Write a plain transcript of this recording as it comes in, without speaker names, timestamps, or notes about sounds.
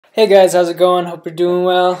Hey guys, how's it going? Hope you're doing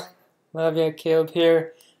well. Love ya, Caleb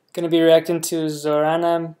here. Gonna be reacting to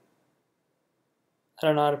Zorana. I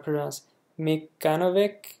don't know how to pronounce.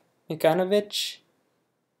 Micanovic,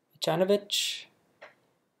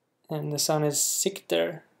 and the song is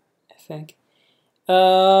Sikter, I think.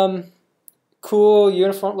 Cool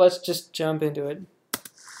uniform. Let's just jump into it.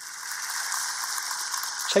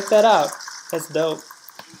 Check that out. That's dope.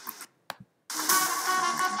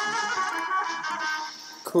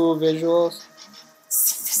 Cool visuals.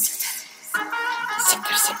 Sikter.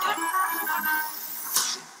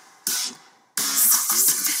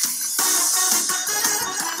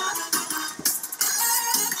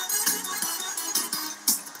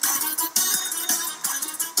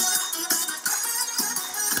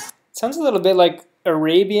 Sounds a little bit like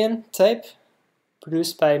Arabian type,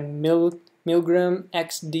 produced by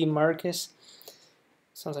MiligramXDeeMarcus.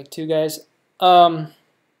 Sounds like two guys. But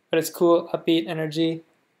it's cool, upbeat energy,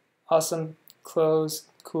 awesome clothes,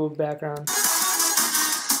 cool background.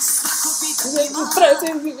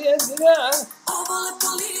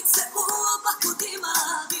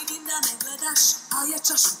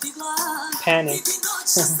 Panic.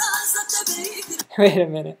 Wait a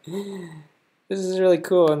minute. This is really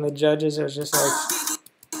cool, and the judges are just like,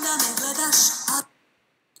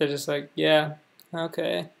 they're just like, yeah,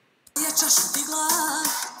 okay.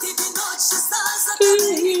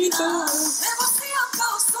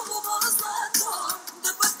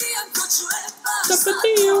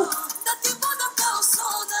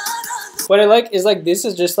 What I like is like this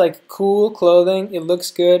is just like cool clothing. It looks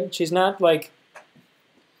good. She's not like,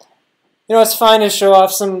 it's fine to show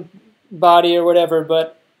off some body or whatever,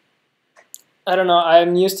 but I don't know.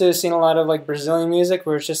 I'm used to seeing a lot of like Brazilian music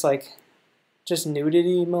where it's just like just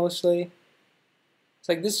nudity mostly. It's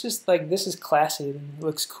like this is classy and it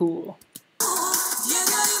looks cool.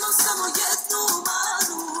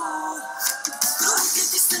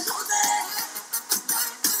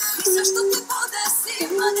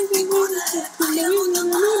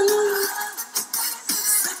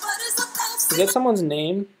 Is that someone's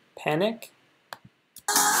name? Panic?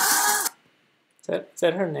 Is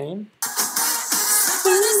that her name?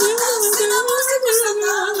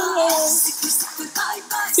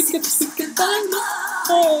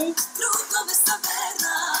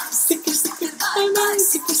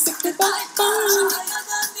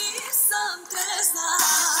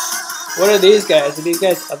 What are these guys? Are these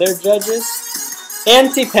guys other judges?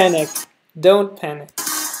 Anti-panic. Don't panic.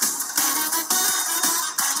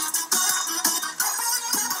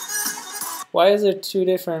 Why is there two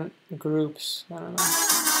different groups? I don't know.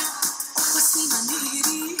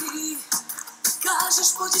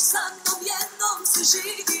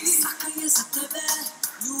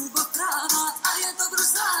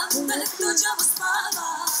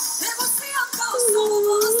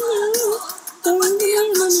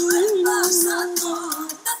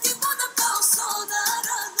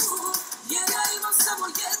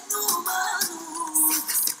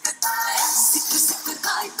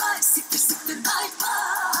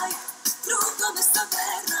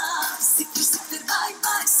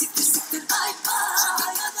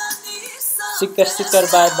 Sikter,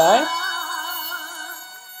 bye bye.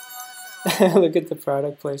 Look at the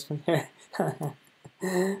product placement here.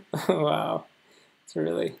 Wow, it's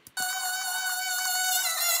really.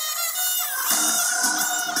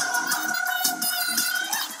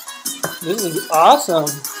 This is awesome.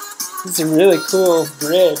 This is a really cool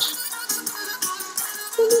bridge.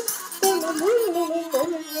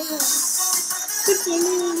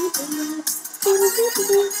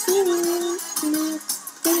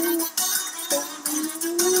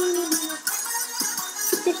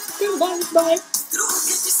 Bye.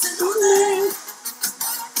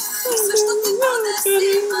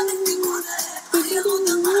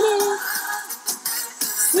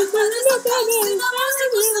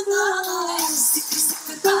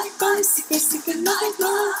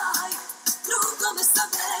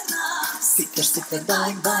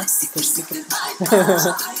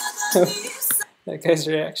 That guy's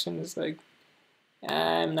reaction is like,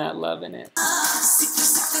 I'm not loving it.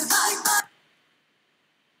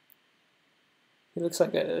 He looks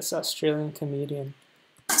like this Australian comedian.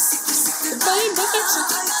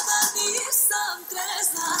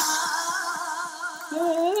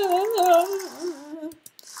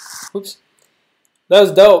 Oops. That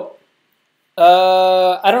was dope.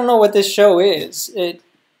 I don't know what this show is.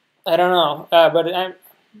 I don't know. But I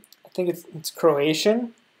think it's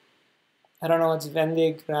Croatian. I don't know what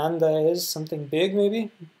Vendi Granda is. Something big, maybe?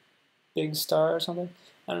 Big star or something?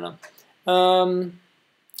 I don't know.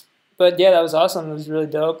 But yeah, that was awesome. It was really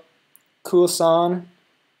dope. Cool song.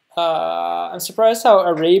 I'm surprised how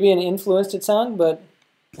Arabian influenced it sound, but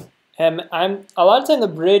I'm a lot of time the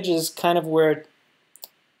bridge is kind of where it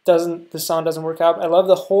the song doesn't work out. I love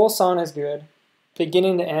the whole song is good,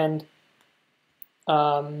 beginning to end.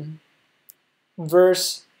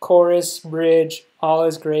 Verse, chorus, bridge, all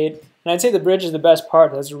is great. And I'd say the bridge is the best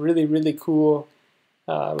part. That's really, really cool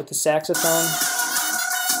with the saxophone.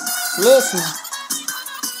 Listen.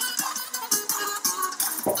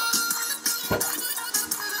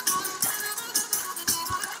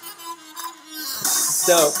 It's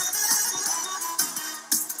dope.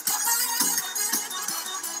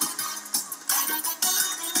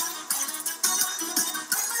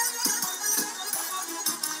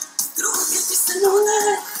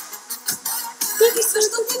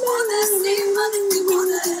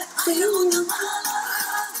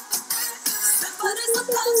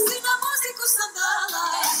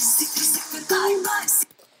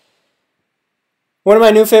 One of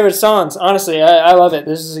my new favorite songs. Honestly, I love it.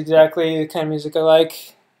 This is exactly the kind of music I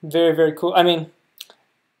like. Very, very cool. I mean,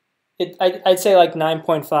 I'd say like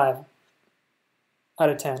 9.5 out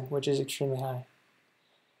of 10, which is extremely high.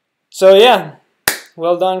 So yeah,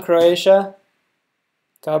 well done, Croatia.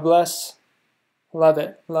 God bless. Love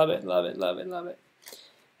it, love it, love it, love it, love it.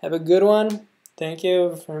 Have a good one. Thank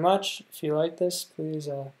you very much. If you like this, please,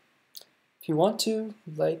 if you want to,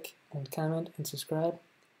 like and comment and subscribe.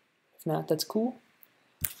 If not, that's cool.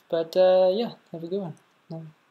 But yeah, have a good one.